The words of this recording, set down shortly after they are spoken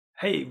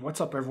Hey, what's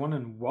up everyone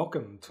and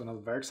welcome to another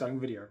very exciting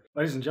video.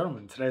 Ladies and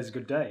gentlemen, today is a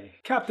good day.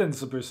 Captain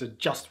Tsubasa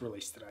just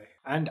released today,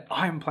 and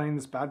I am playing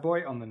this bad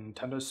boy on the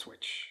Nintendo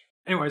Switch.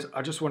 Anyways,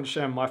 I just want to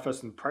share my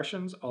first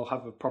impressions. I'll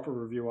have a proper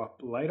review up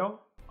later.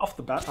 Off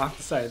the bat, I have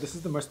to say, this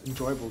is the most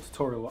enjoyable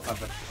tutorial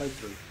I've ever played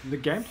through. The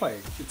gameplay,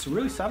 it's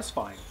really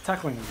satisfying.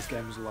 Tackling in this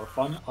game is a lot of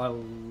fun. I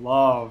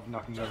love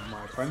knocking over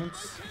my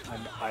opponents,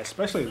 and I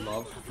especially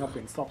love not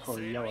being stopped for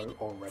a yellow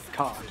or red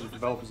card. The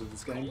developers of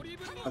this game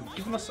have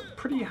given us a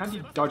pretty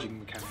handy dodging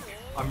mechanic.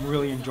 I'm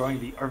really enjoying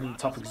the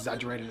over-the-top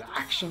exaggerated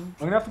action.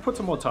 I'm gonna have to put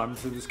some more time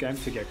into this game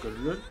to get good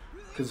at it,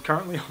 because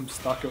currently I'm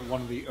stuck at one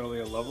of the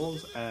earlier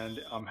levels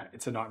and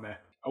it's a nightmare.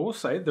 I will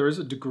say there is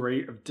a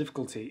degree of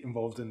difficulty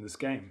involved in this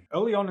game.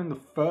 Early on in the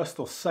first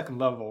or second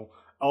level,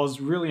 I was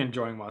really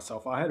enjoying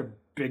myself. I had a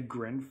big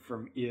grin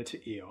from ear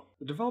to ear.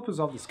 The developers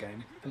of this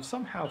game have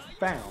somehow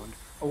found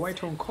a way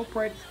to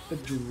incorporate the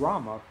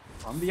drama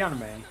from the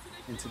anime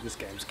into this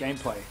game's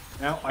gameplay.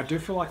 Now, I do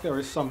feel like there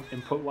is some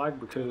input lag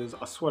because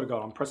I swear to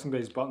God, I'm pressing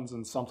these buttons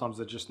and sometimes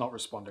they're just not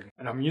responding.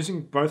 And I'm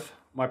using both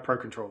my Pro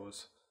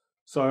controllers.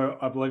 So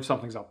I believe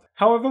something's up there.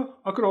 However,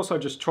 I could also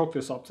just chalk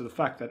this up to the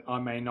fact that I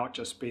may not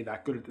just be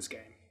that good at this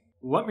game.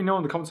 Let me know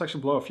in the comment section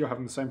below if you're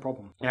having the same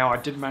problem. Now, I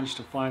did manage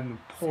to find the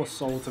poor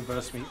soul to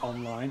verse me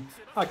online.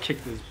 I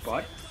kicked his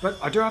butt. But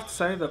I do have to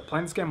say that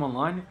playing this game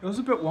online, it was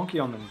a bit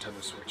wonky on the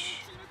Nintendo Switch.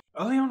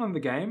 Early on in the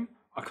game,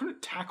 I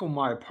couldn't tackle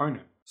my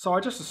opponent. So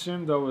I just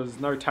assumed there was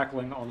no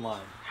tackling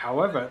online.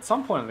 However, at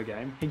some point in the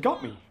game, he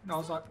got me. And I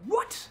was like,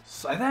 what?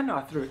 So then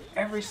I threw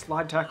every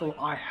slide tackle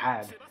I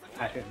had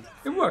at him.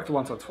 It worked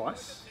once or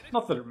twice.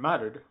 Not that it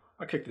mattered.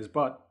 I kicked his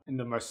butt in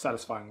the most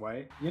satisfying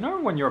way. You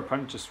know when your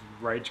opponent just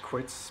rage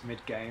quits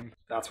mid-game?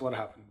 That's what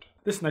happened.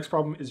 This next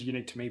problem is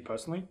unique to me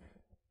personally,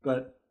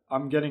 but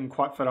I'm getting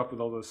quite fed up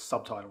with all the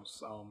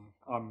subtitles.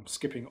 I'm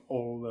skipping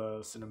all the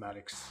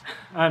cinematics.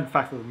 And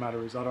fact of the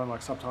matter is I don't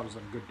like subtitles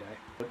on a good day.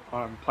 But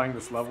I'm playing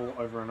this level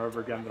over and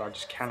over again that I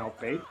just cannot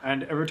beat.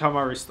 And every time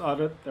I restart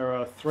it, there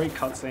are 3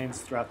 cutscenes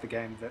throughout the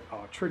game that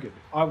are triggered.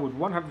 I would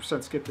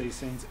 100% skip these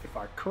scenes if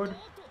I could.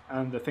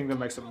 And the thing that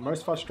makes it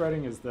most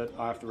frustrating is that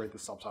I have to read the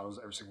subtitles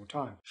every single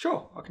time.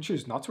 Sure, I can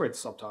choose not to read the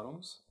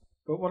subtitles,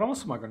 but what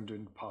else am I going to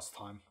do to pass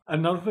time?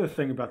 Another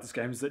thing about this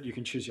game is that you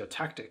can choose your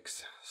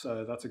tactics,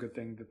 so that's a good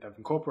thing that they've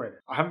incorporated.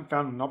 I haven't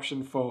found an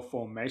option for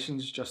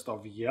formations just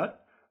of yet.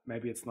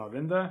 Maybe it's not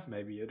in there,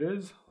 maybe it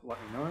is, let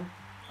me know.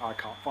 I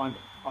can't find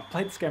it. I've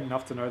played this game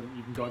enough to know that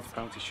you can go into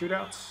penalty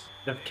shootouts.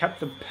 They've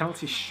kept the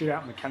penalty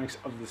shootout mechanics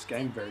of this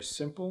game very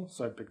simple,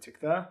 so big tick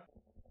there.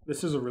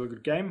 This is a really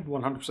good game,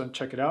 100%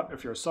 check it out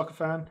if you're a soccer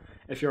fan.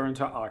 If you're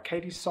into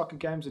arcady soccer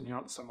games and you're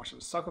not so much of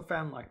a soccer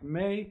fan like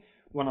me,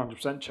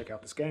 100% check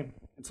out this game.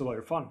 It's a lot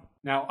of fun.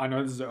 Now, I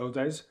know this is the old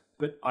days,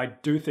 but I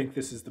do think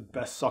this is the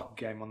best soccer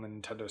game on the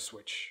Nintendo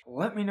Switch.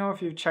 Let me know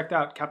if you've checked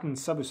out Captain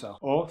Tsubasa,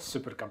 or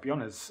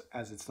Supercampeones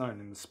as it's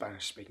known in the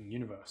Spanish-speaking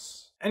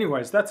universe.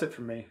 Anyways, that's it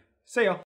from me. See ya!